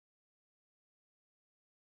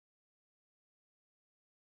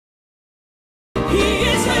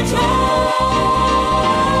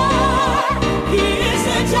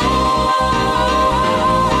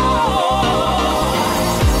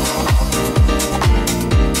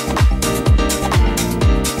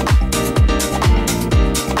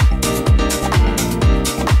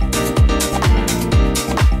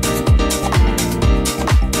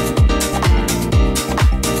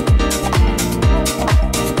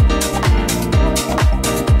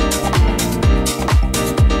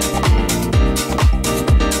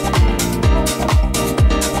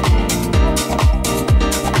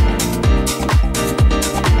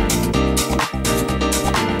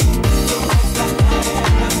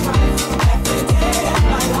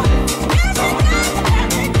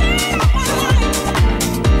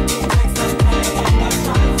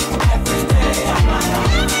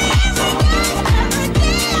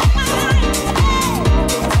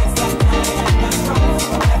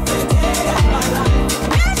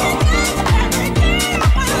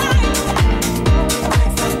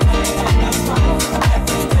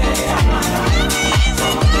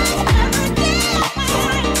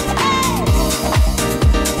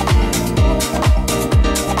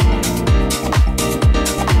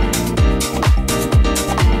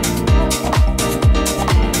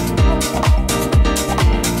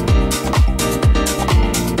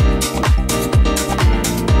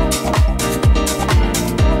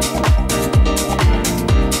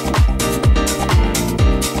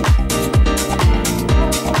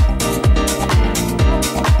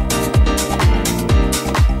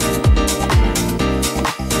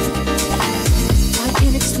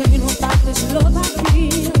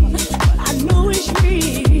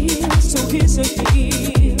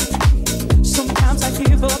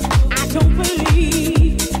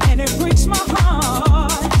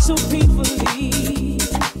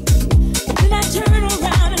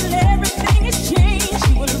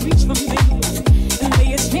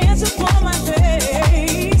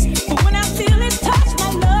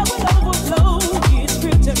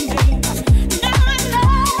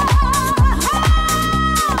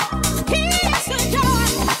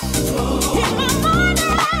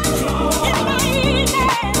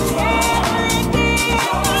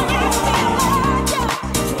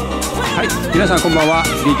皆さんこんばんは、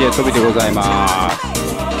 DJ トビでございます。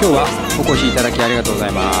今日はお越しいただきありがとうござ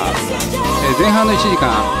います。前半の1時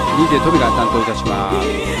間 DJ トビが担当いたします。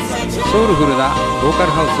ソウルフルなボーカ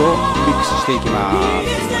ルハウスをミックスしていきま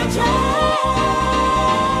す。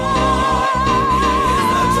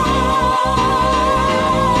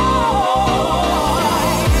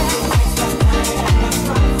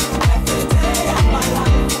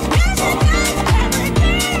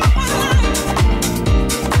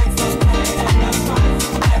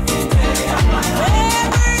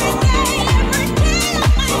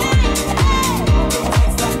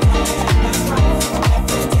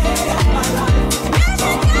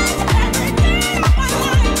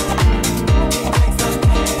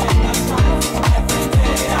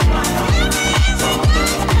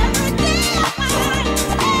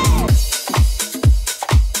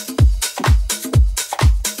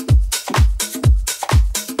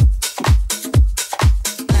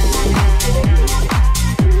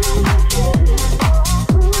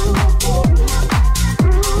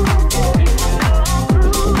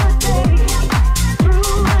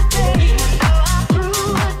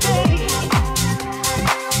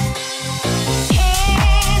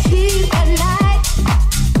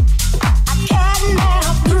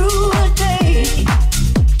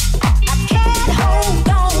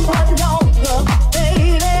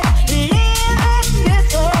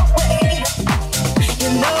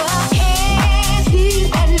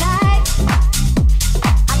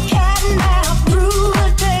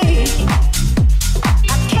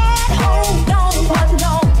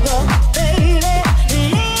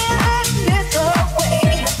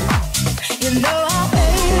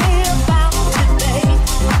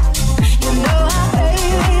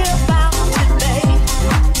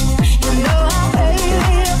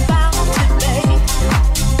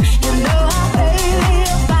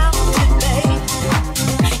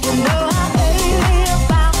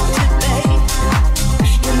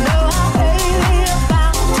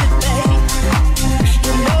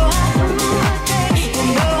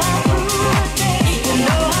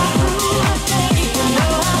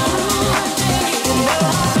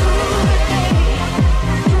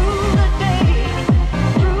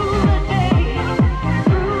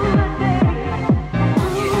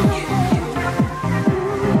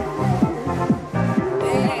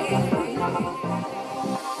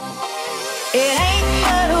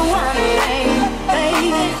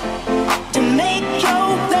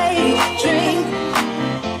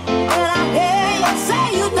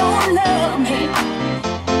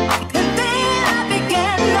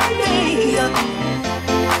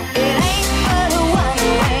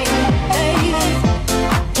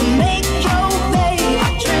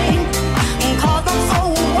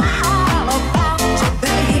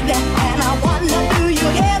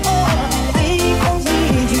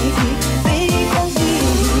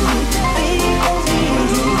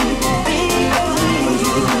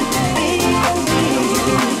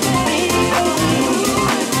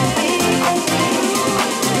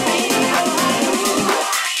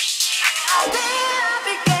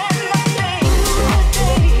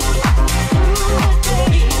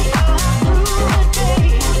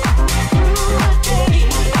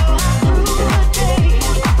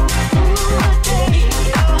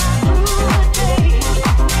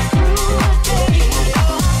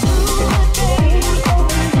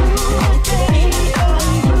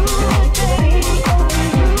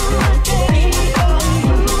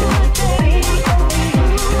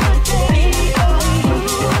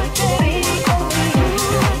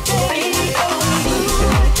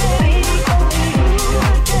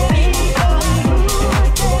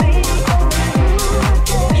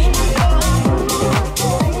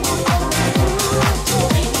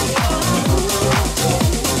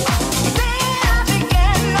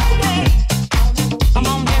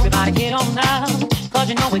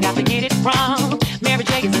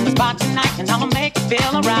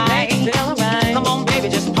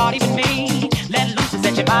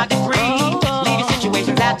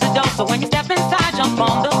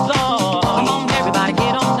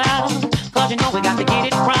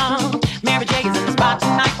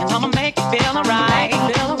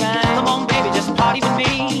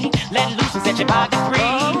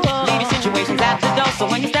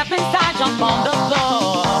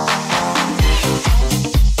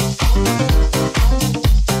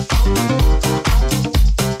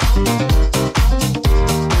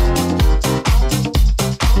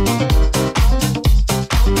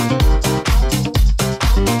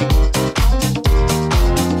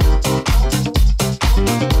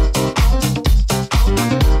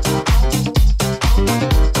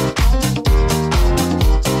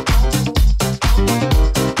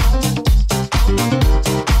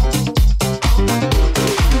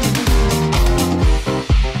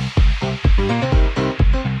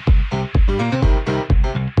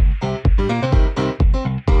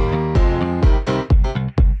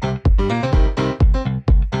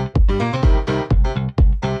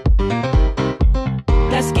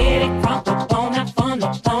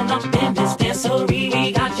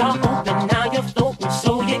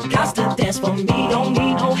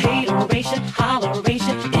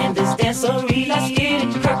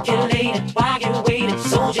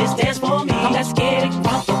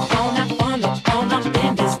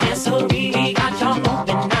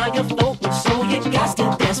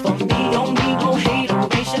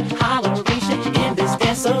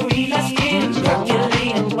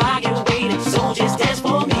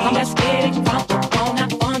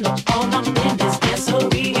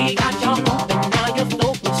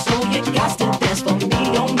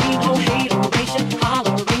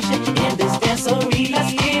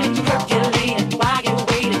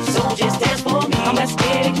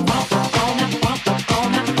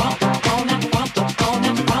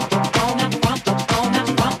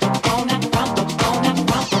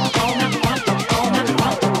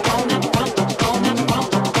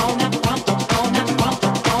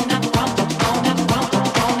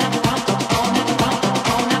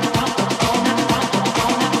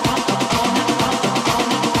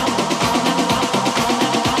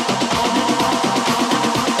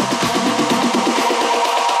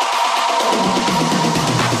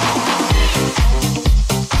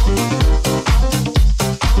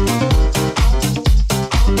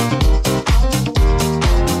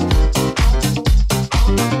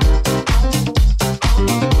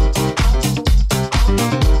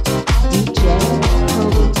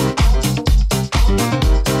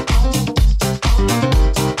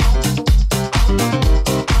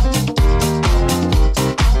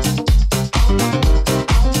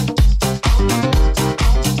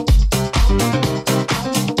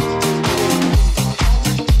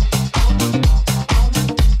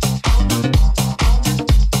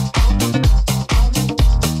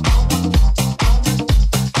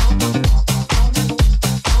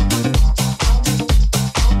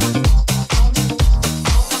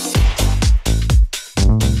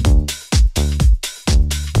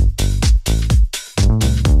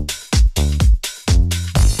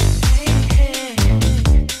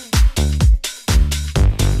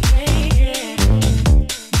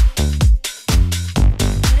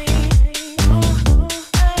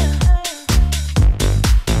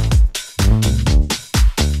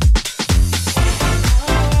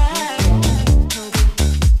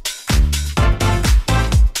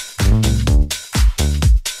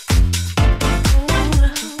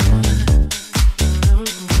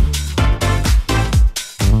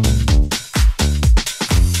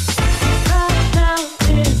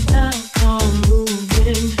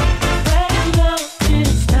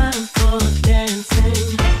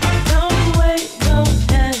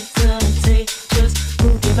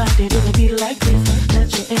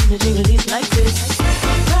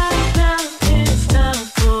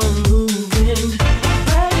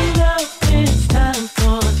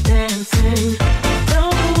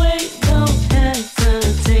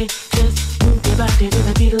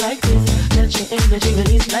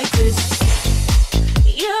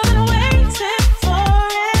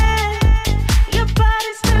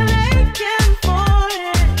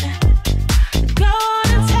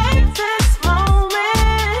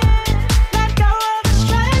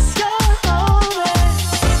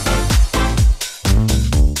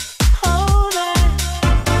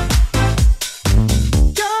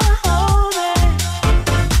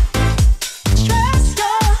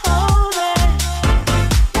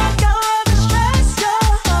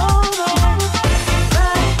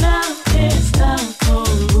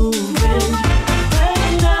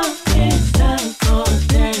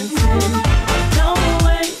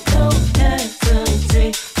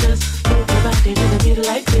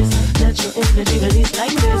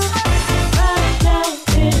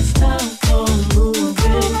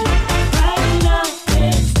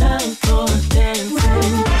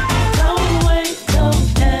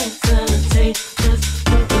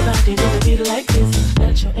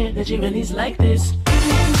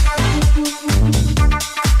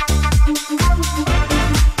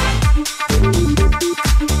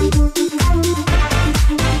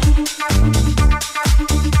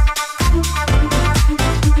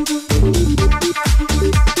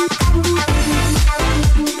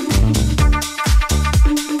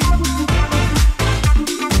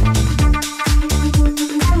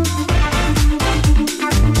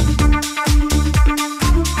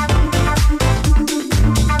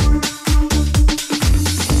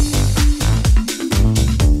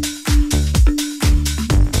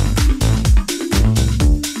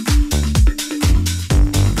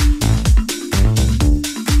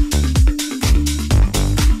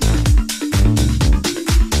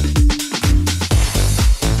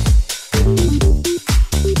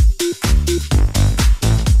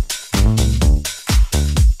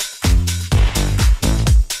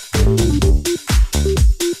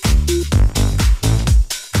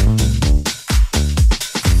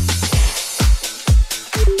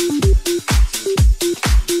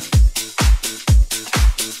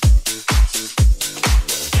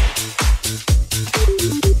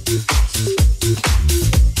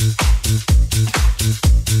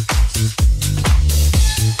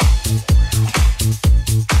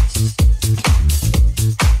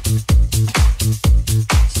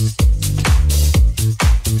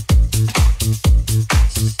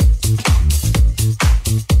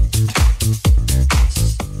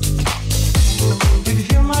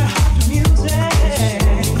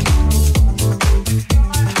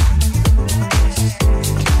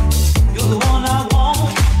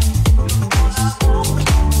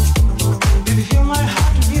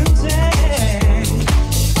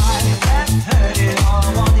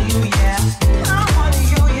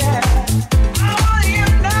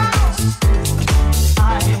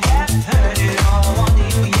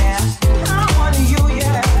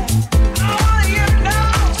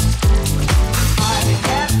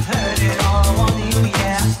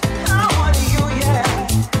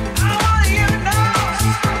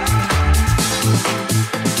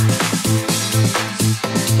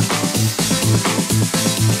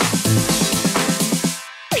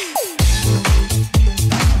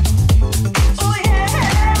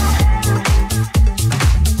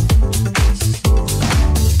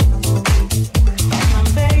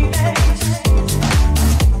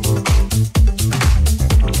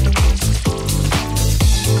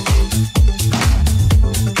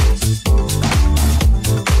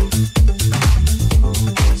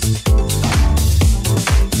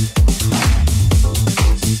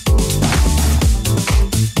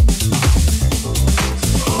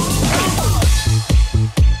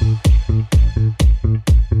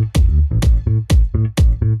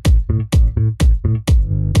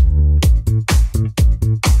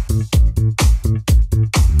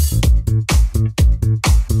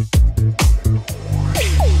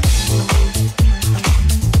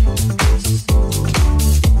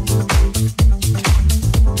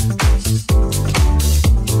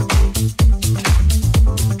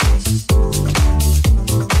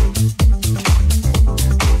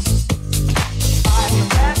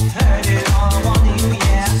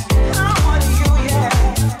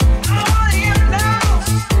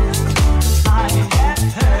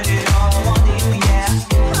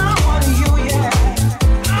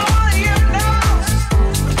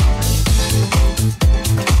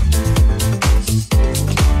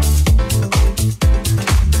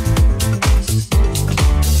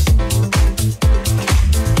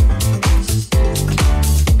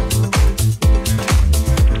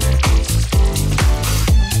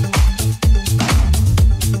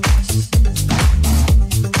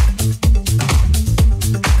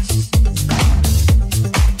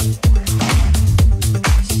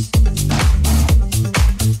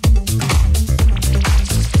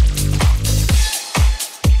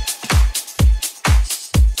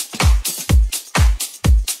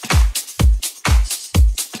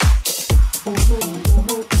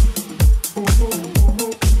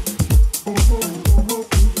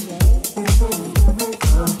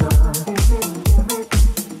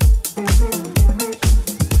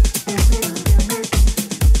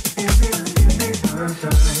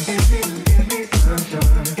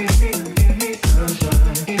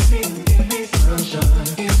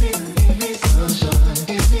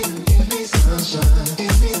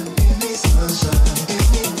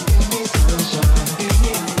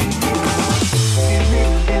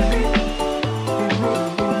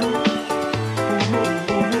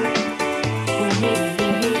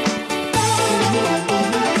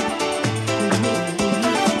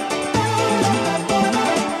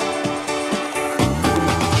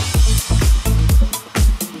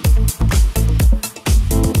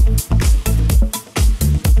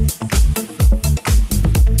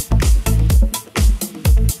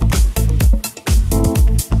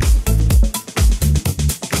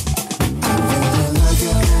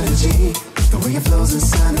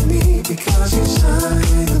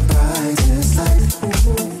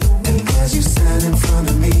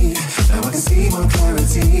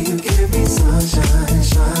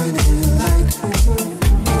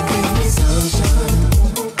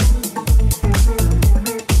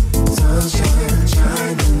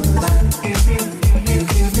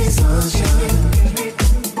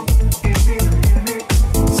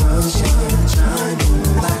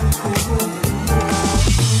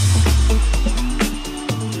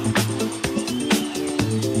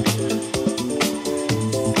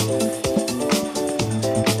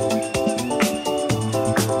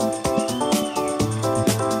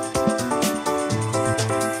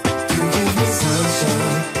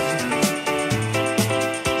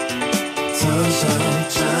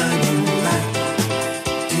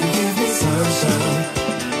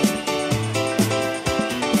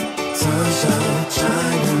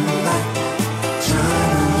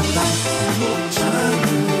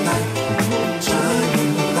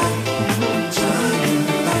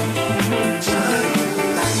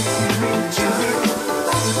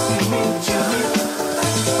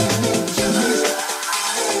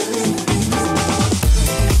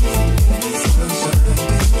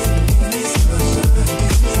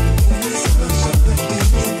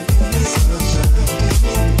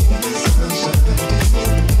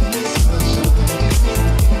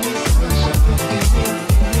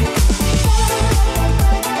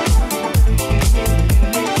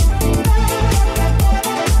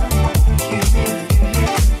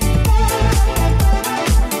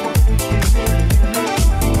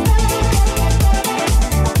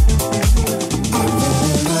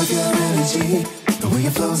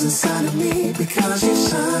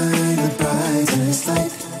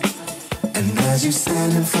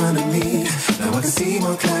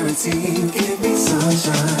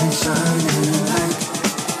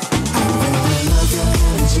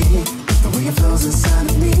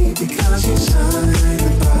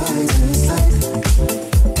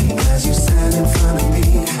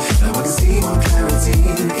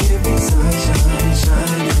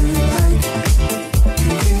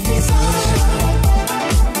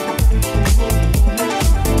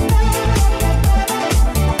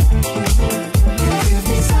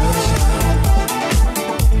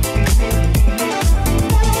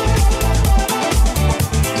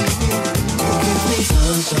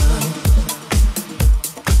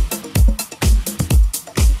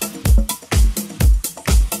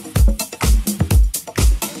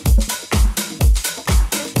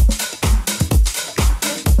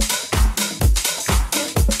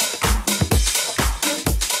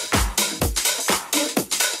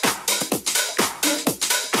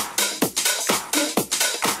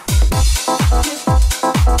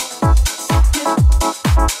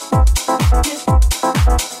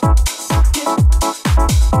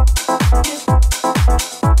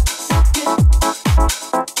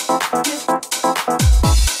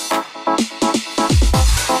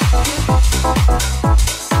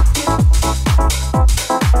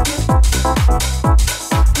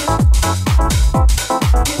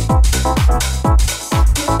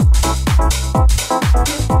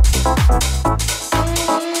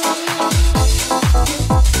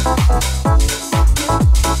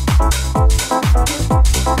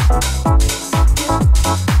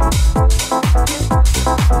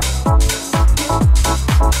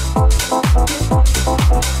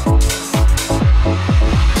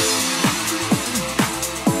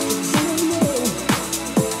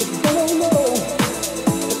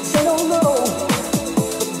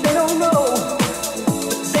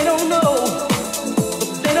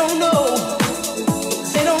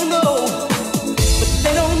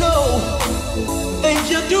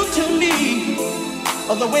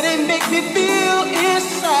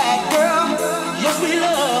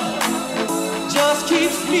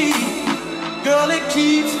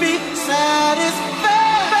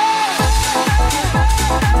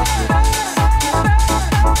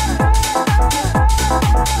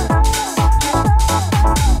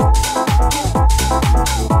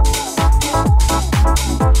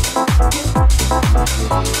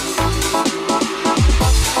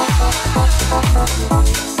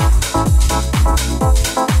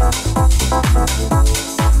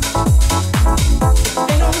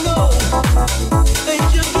They don't know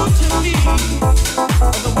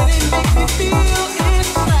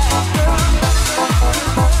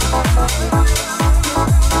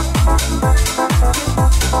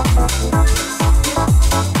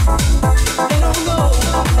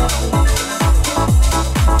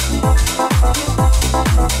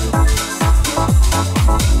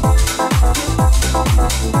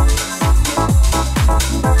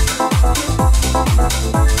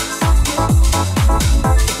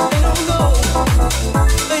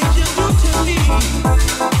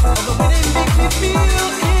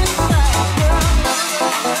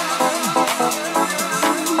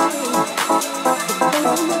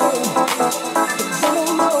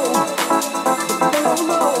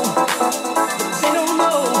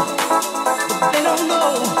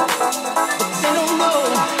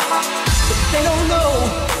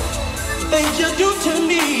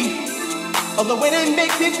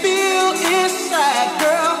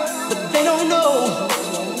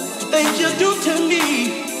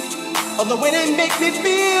of the way they make me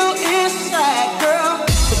feel inside, girl.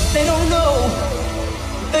 But they don't know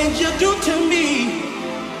the things you do to me,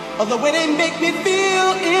 of the way they make me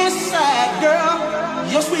feel inside, girl.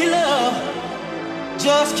 Your sweet love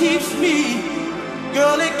just keeps me,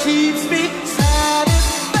 girl, it keeps me satisfied.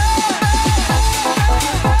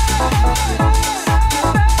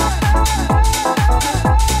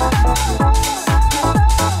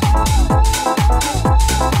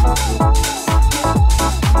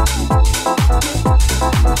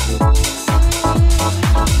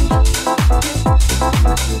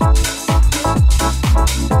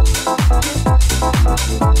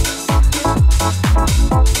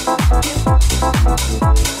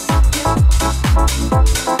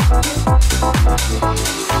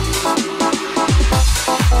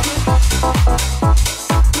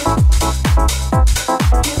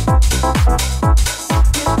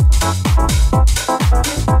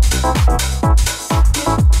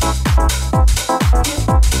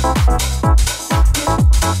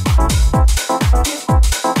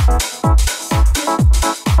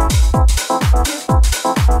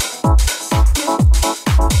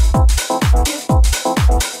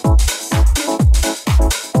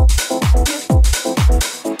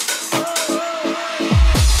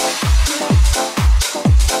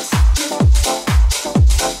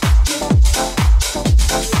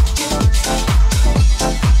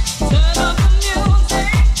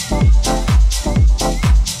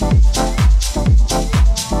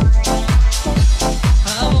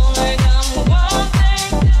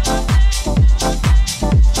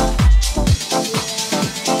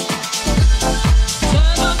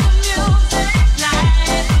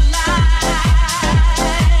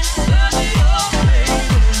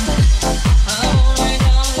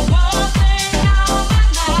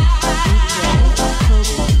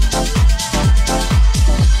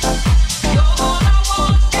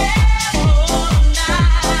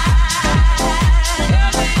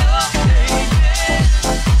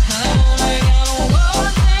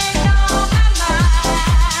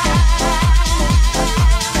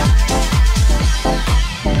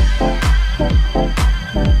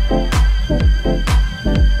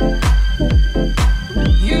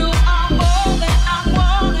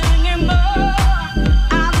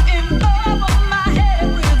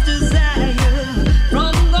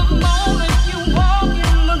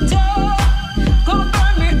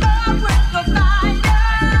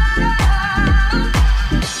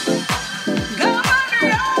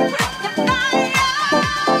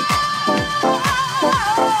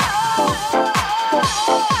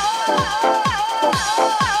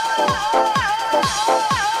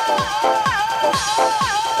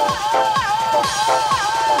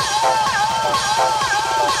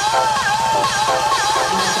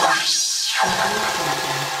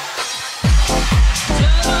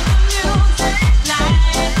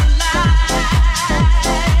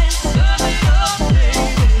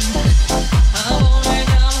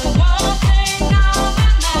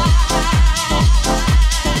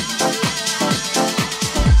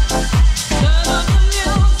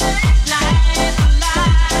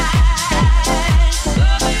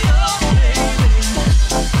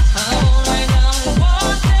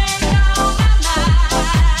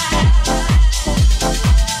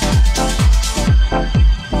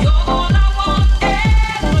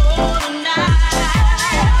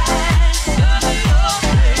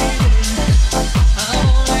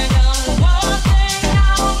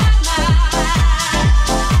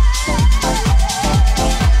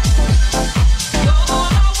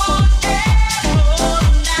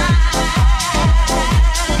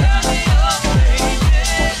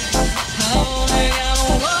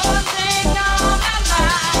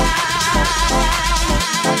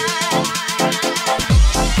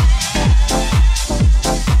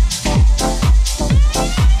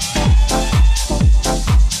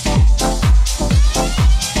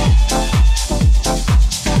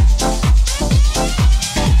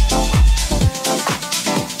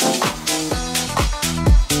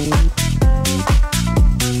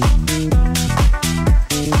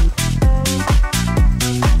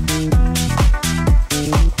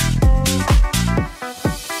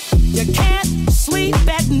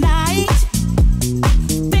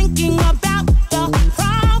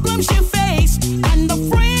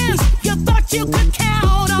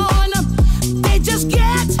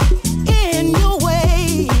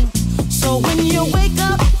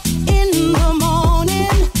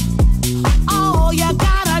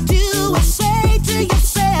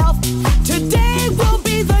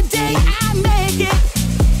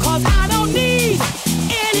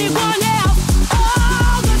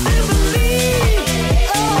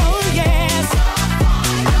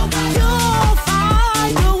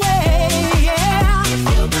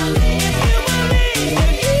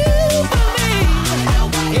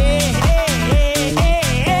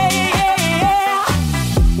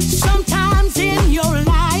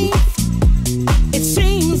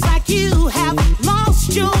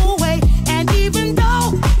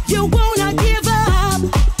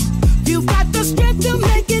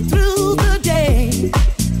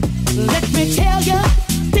 Let me tell you,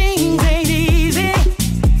 things ain't easy.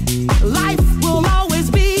 Life will always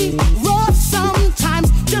be rough sometimes,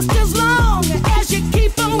 just as long as you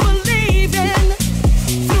keep on believing.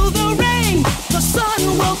 Through the rain, the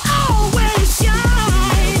sun will always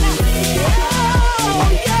shine. Oh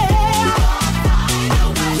yeah,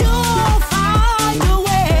 you'll find a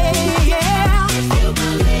way. Yeah, if you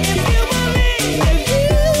believe, if you believe, if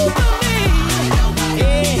you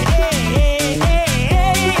believe.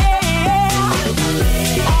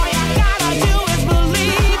 All you gotta do is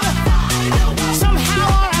believe. Somehow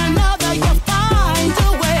or another you find a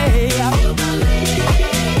way.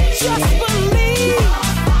 Just believe.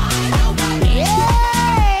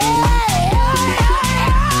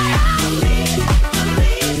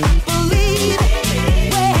 Believe.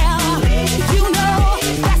 Well, you know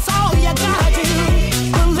that's all you gotta do.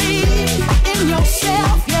 Believe in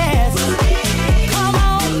yourself, yes. Come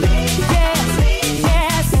on, yes,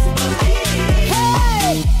 yes.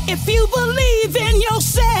 Hey, if you believe in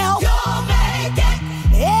yourself, you'll make it.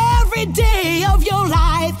 Every day of your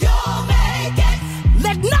life, you'll make it.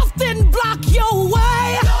 Let nothing block your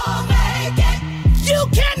way. You'll make it. You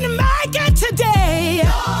can make it today.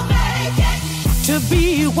 You'll make it. To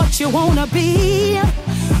be what you wanna be,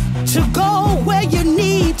 to go where you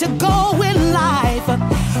need to go in life,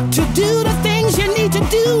 to do the things you need to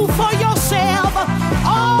do for yourself.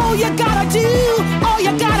 All you gotta do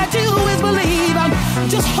is believe.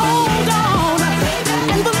 Just hold on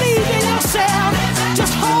and believe in yourself.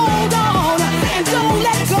 Just hold on and don't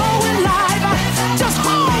let go in life. Just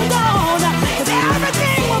hold on, 'cause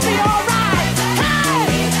everything will be alright. Hey,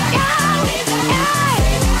 yeah, hey,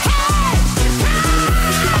 hey,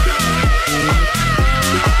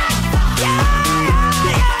 yeah,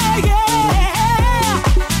 yeah, yeah.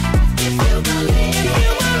 If you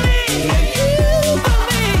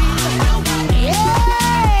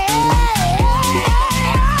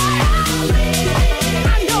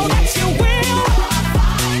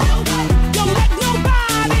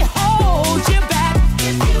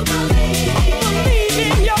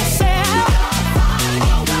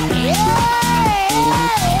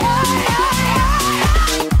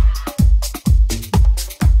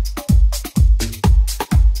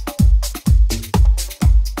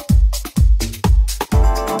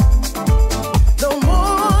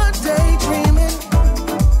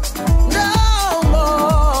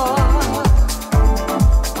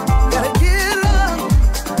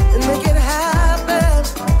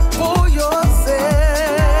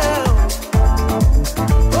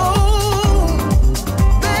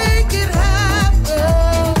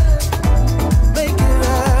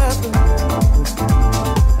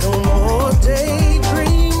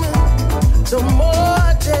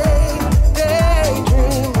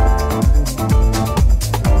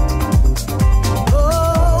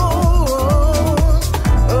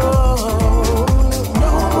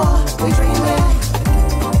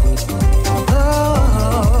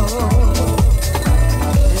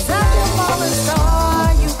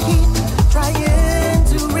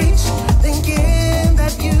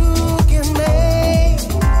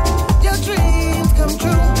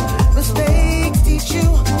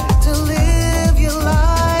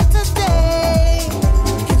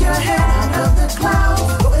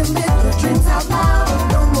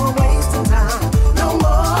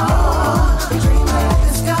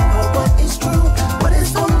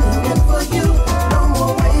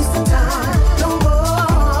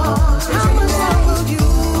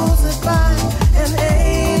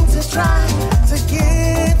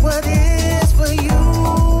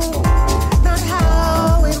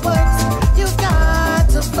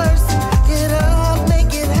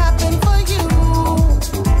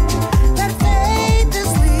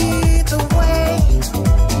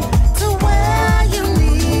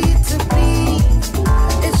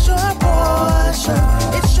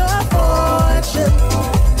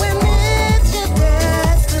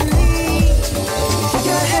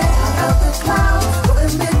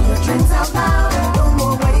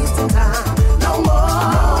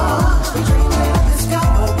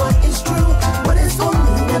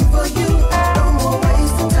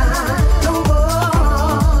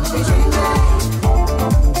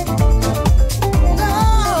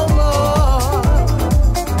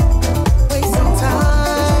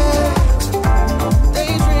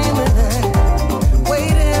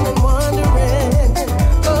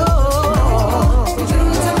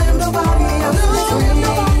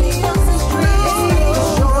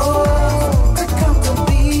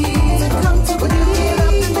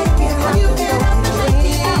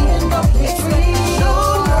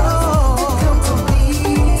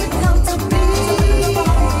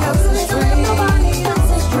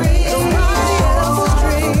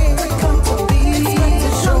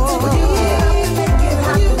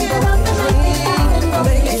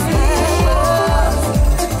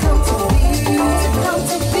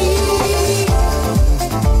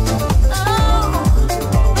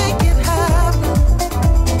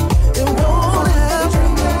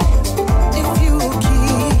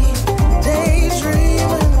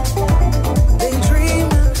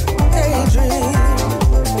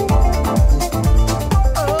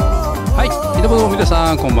どうも皆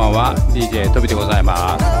さんこんばんは、 DJ トビでござい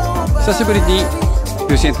ます。久しぶりに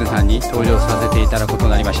ルシエンテさんに登場させていただくこと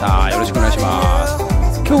になりました。よろしくお願いします。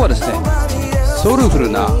今日はですね、ソウルフル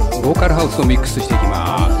なボーカルハウスをミックスしていき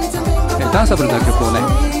ます。ダンサブルな曲をね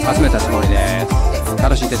集めたつもりです。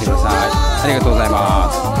楽しんでいってください。ありがとうございま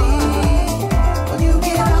す。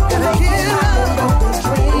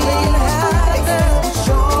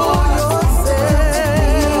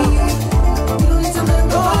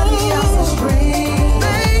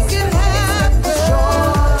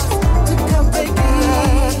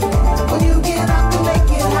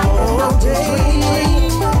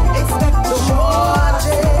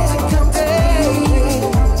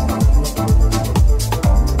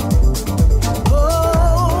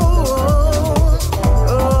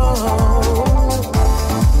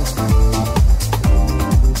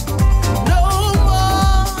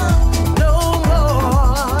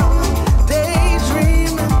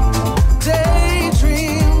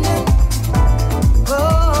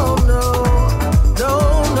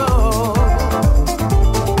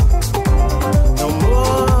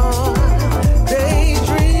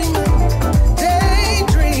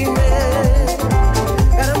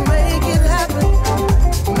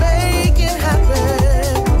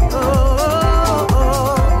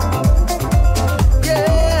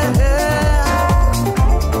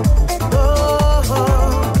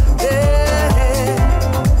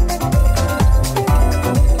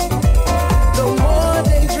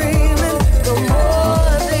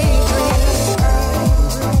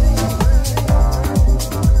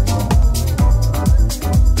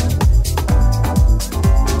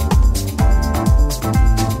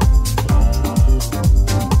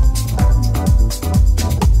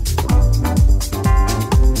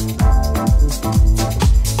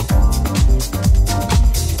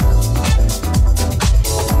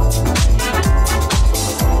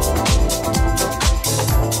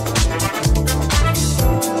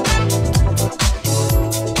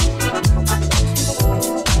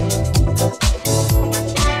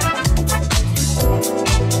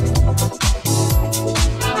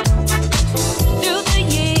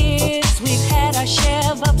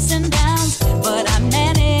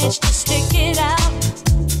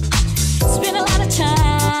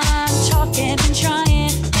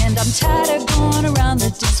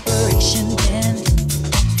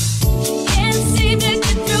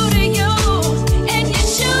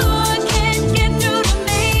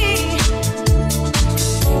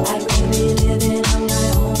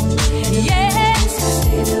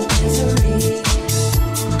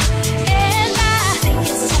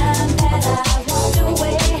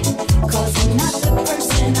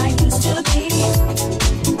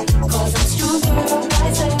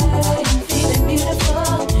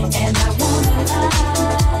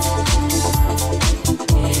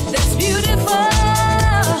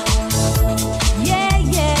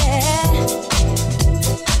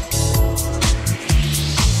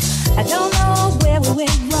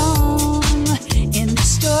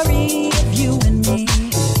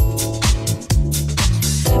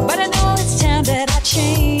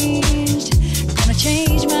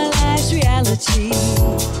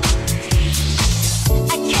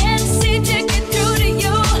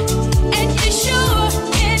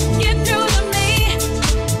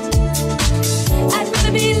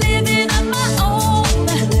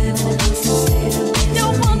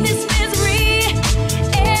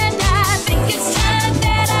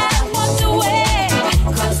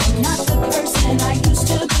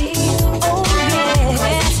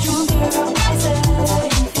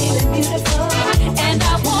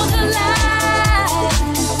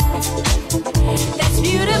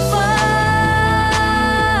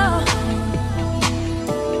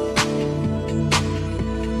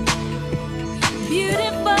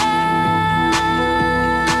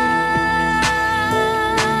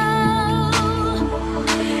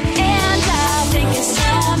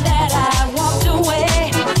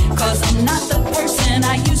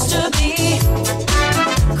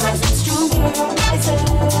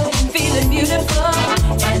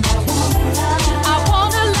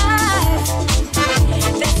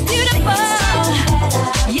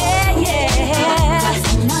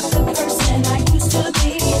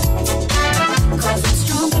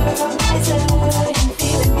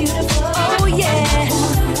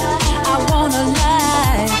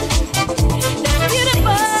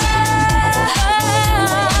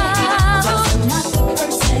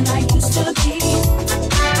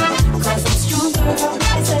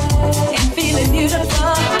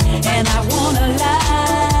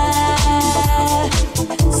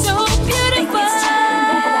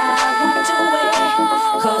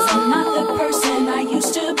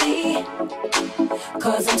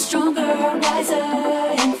'Cause I'm stronger, wiser,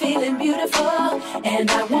 and feeling beautiful, and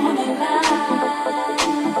I wanna lie.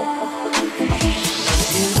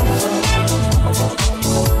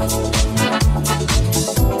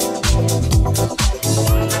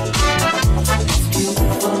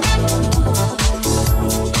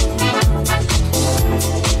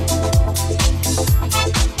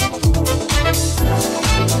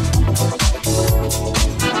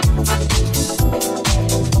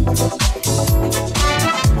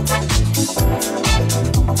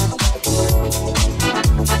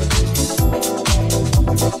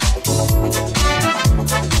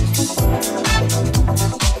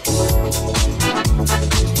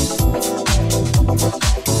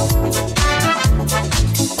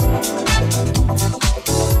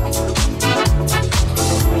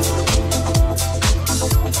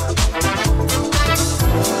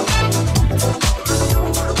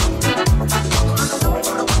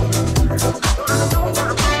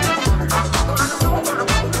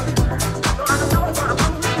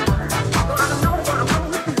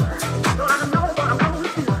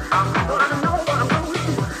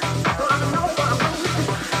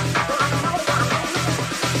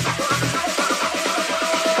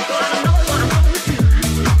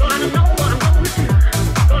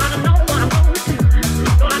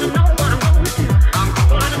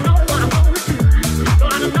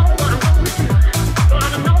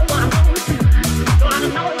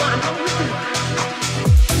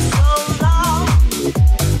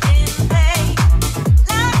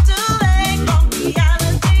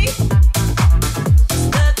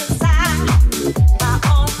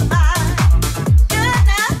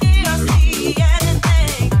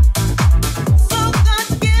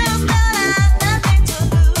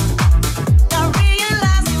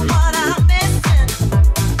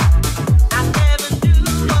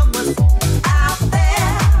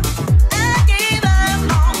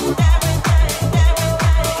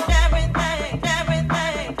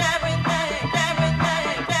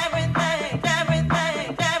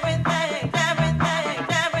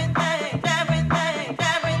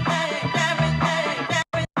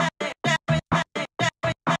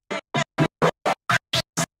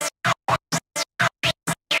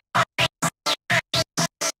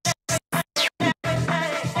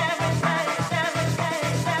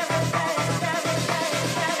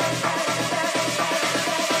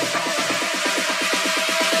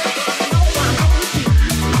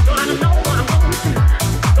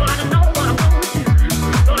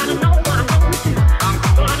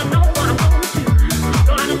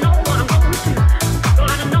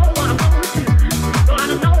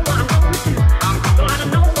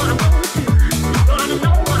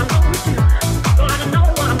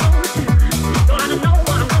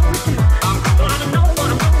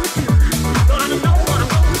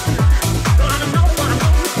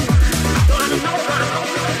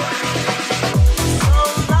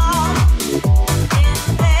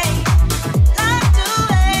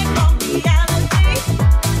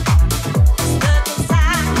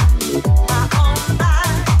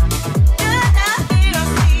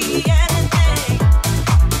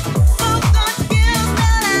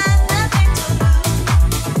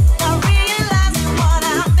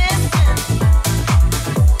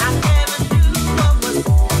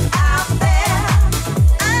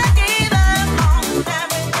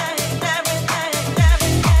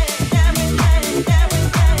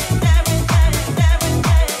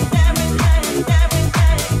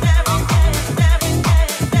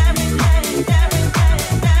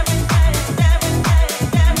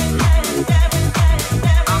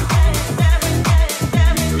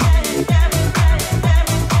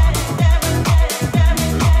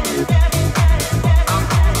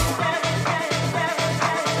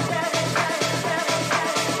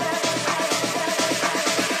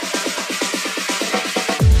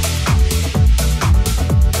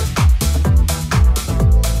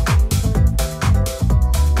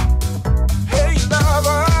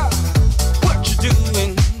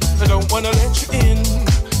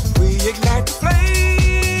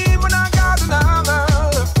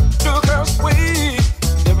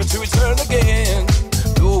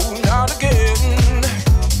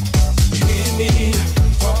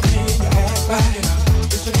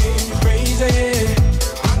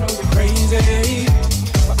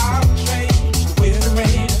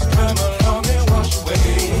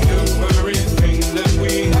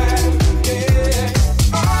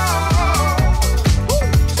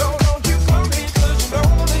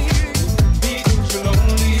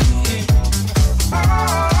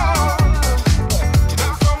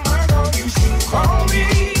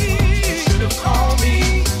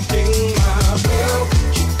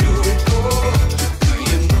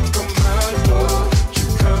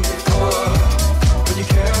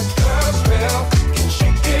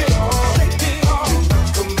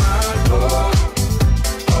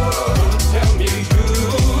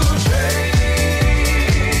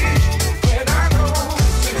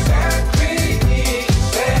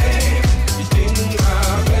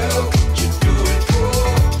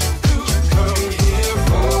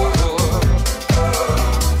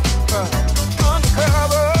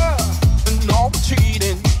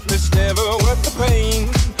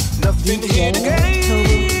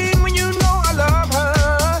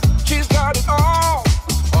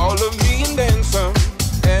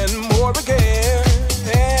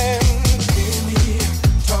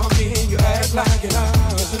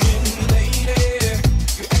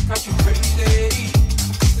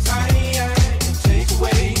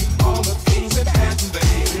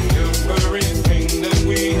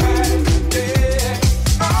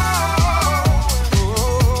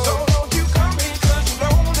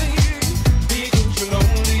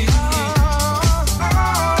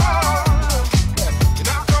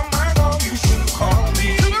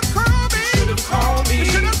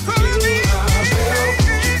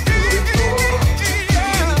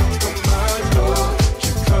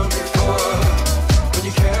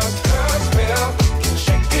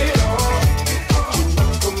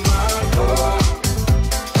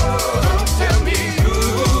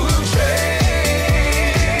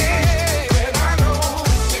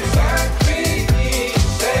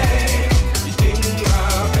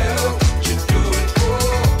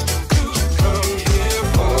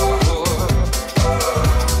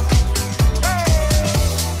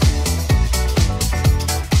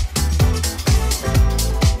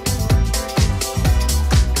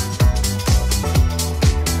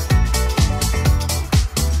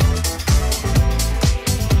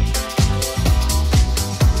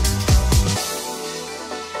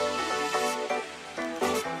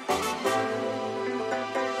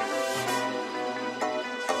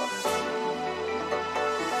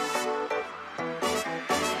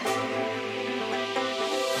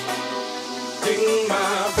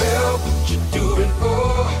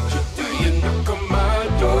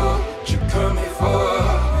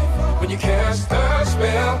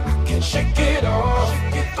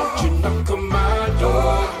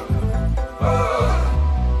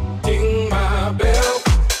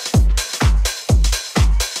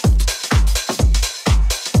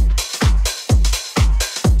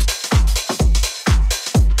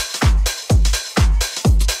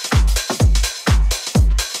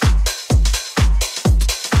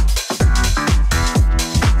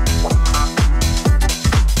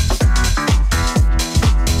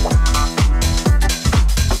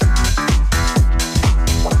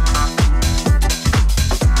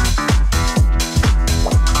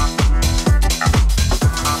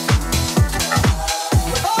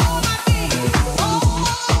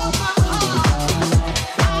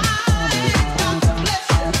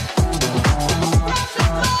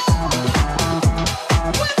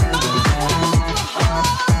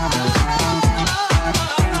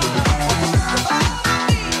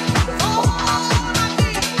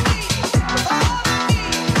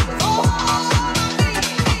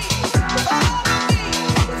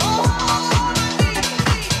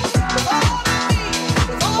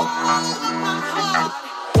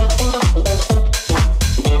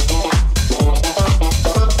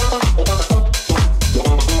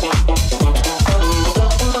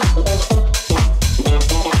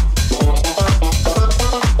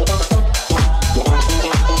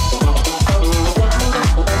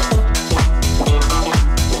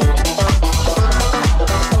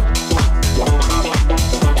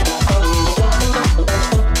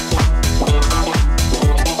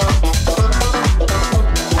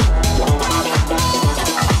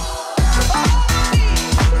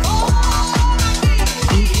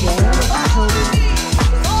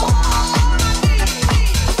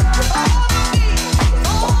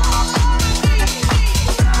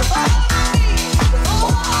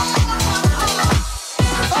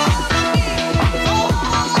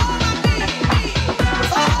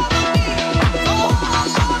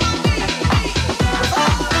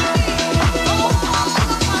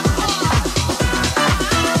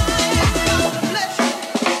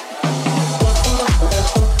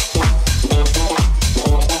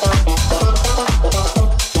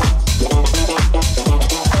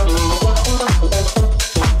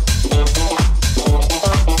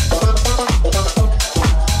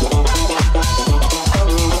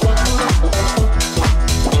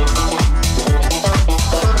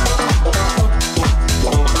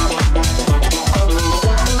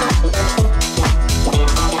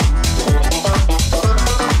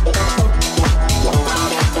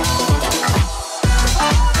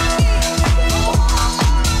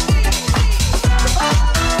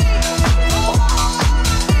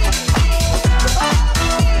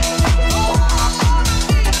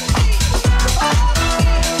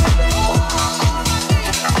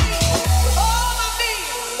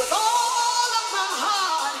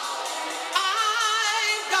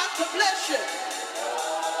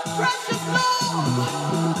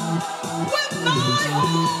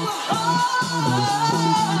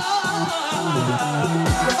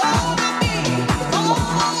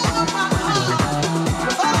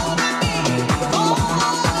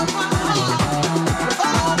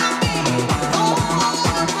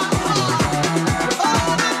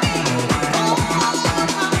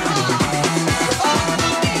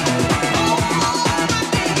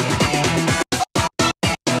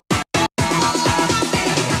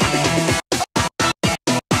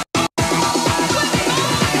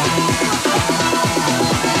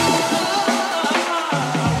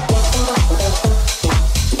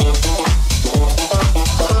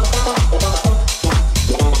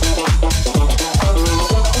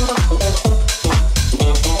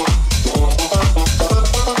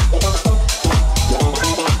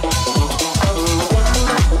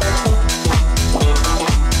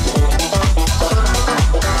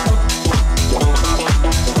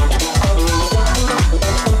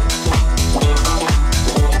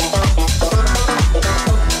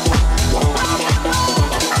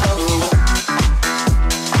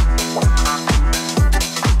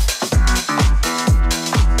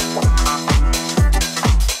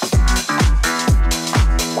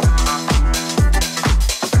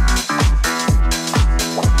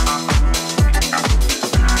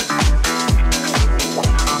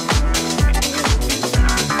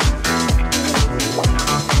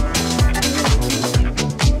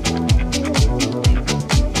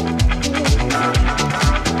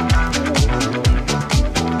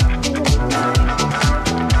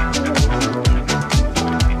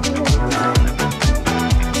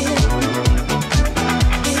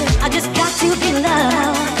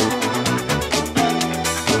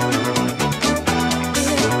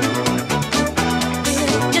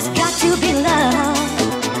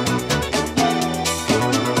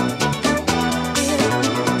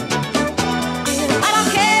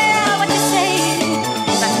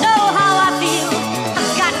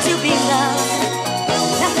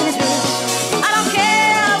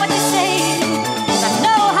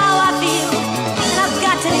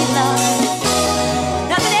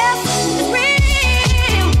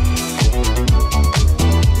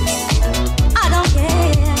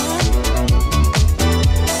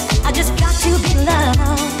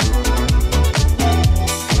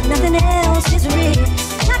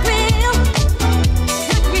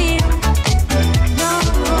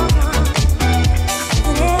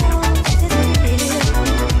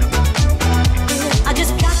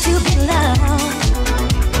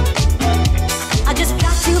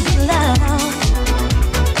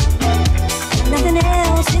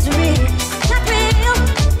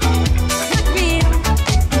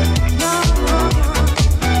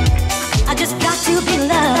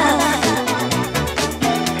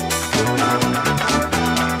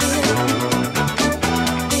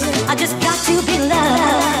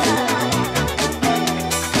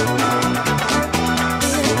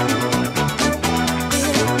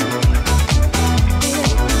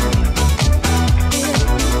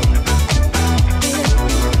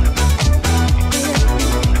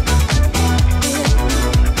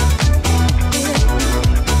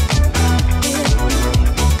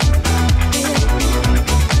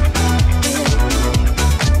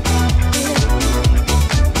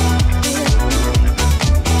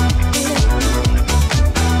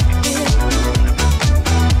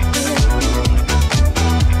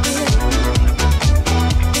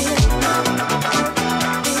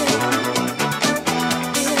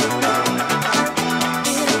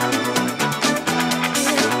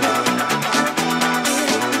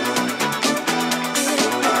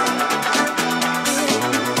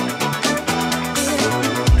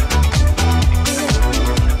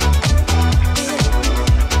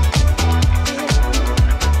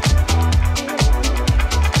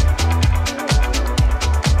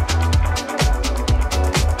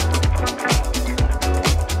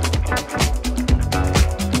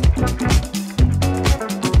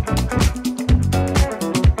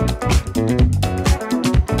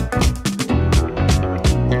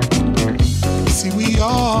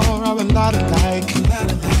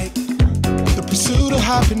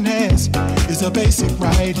 happiness is a basic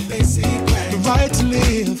right. The right to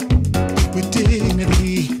live with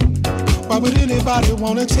dignity. Why would anybody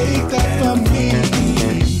want to take that from me?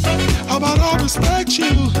 How about I respect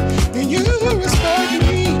you and you respect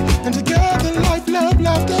me, and together life, love,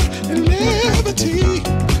 laughter, and liberty.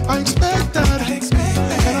 I expect that,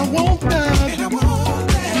 and I want that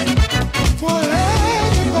for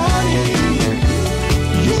everybody.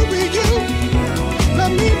 You be you,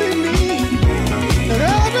 let me be me, and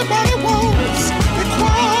everybody wants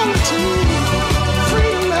equality,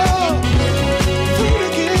 free to love, free to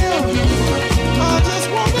give. I just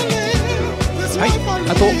want to live this life I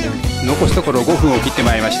live. あと残すところ5分を切って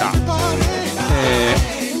まいりました。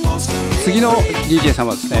次の DJ さん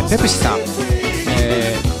はですね、ペプシさん、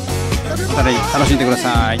さらに楽しんでくだ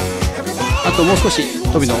さい。あともう少し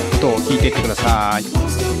トビの音を聞いていってください。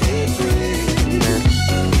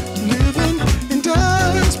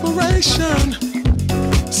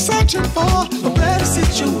Searching for a better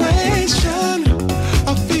situation.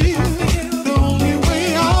 I feel the only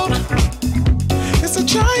way out is to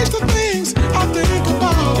change the things I think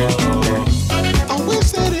about. I wish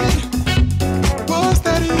that it was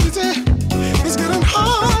that easy. It's getting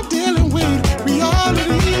hard dealing with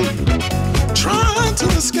reality. Trying to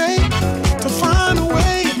escape, to find a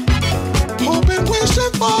way. Hoping,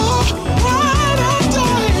 wishing for a brighter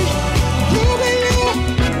day. You be you,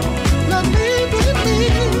 let me be me.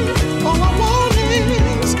 All I want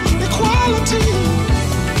is equality,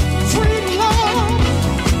 free to love,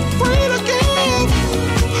 free to give.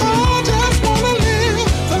 I just wanna live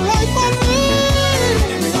the life I live.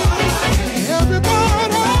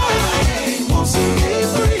 Everybody wants to be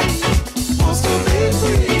free, wants to be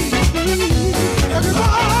free.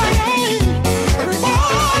 Everybody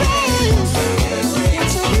wants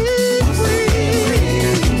to be free.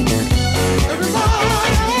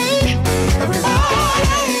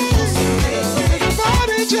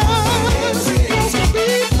 Everybody just wants to be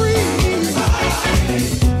free.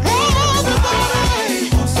 Everybody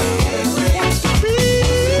wants to be free.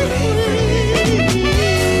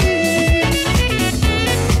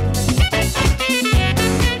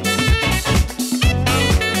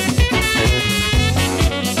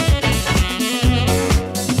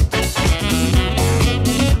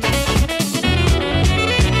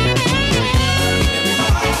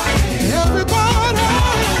 Everybody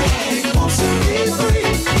wants to be free,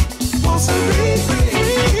 wants to be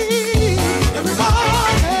free.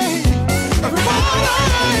 Everybody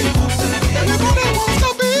wants to be free. Everybody wants to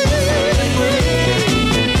be free.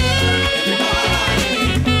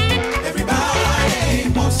 Everybody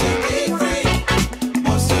wants to be free,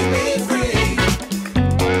 wants to be free.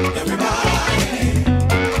 Everybody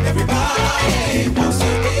wants to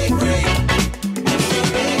be free,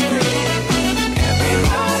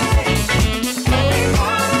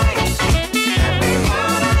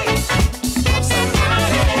 wants to be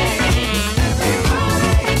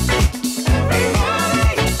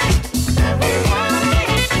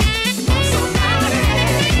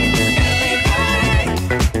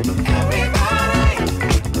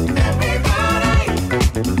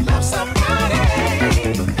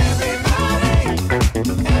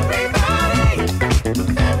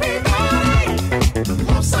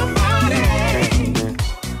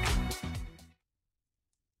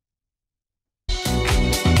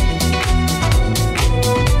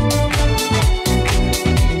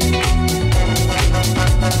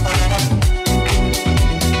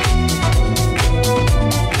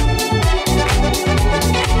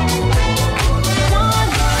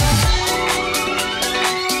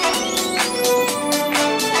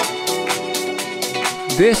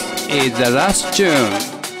This is the last tune.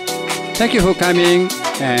 Thank you for coming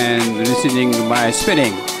and listening to my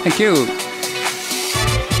spinning. Thank you.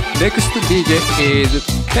 Next DJ is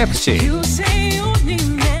Pepsi. You say you need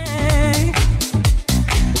me,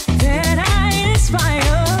 that I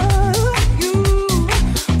inspire you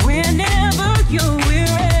whenever you're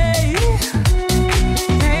weary.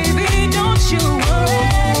 Baby, don't you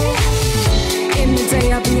worry. In the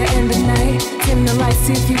day, I'll be here in the night. Dim the lights,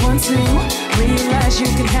 see if you want to. Realize you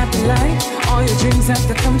can have the light. All your dreams have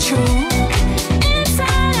to come true.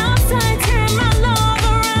 Inside, outside, turn my love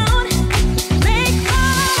around. Make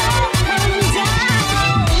my love come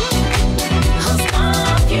down. Who's gonna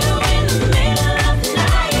love you in the middle of the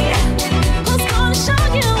night? Who's gonna show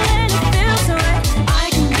you when it feels right? I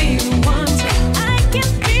can be the one to. I can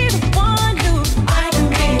be the one who. I can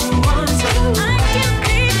be the one to. I can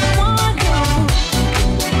be the one who.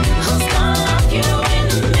 Who's gonna love you in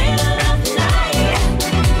the middle of the night?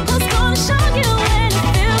 Who's gonna show you when it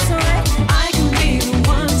feels right? I can be the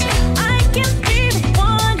one to. I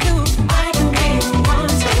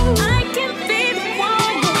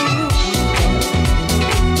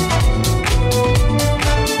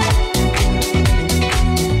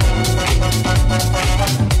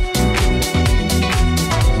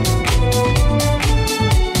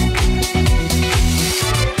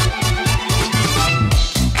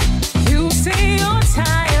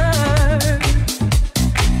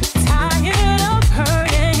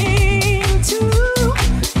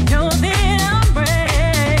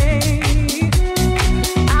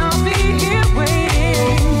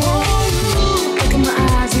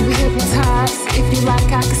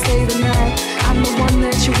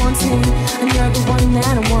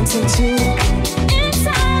dancing too.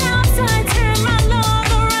 Inside, outside, turn my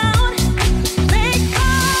love around. Make my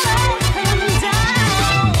love come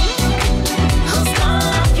down. Who's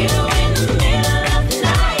gonna love you in the middle of the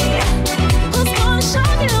night? Who's gonna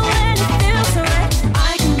show you when it feels so right?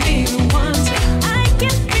 I can be the one to, I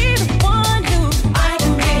can be the one who, I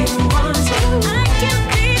can be the one to, I can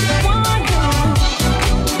be the one who.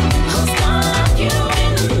 Who's gonna love you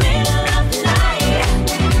in the middle of the night?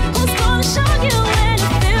 Who's gonna show you when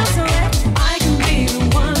it feels so right? I can be the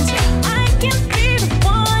one to, I can be the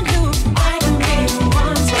one who, I can be the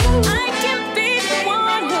one to, I can be the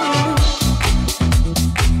one who.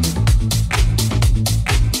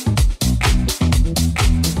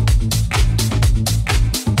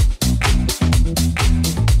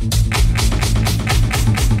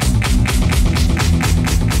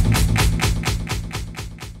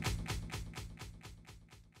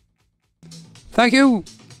 Thank you!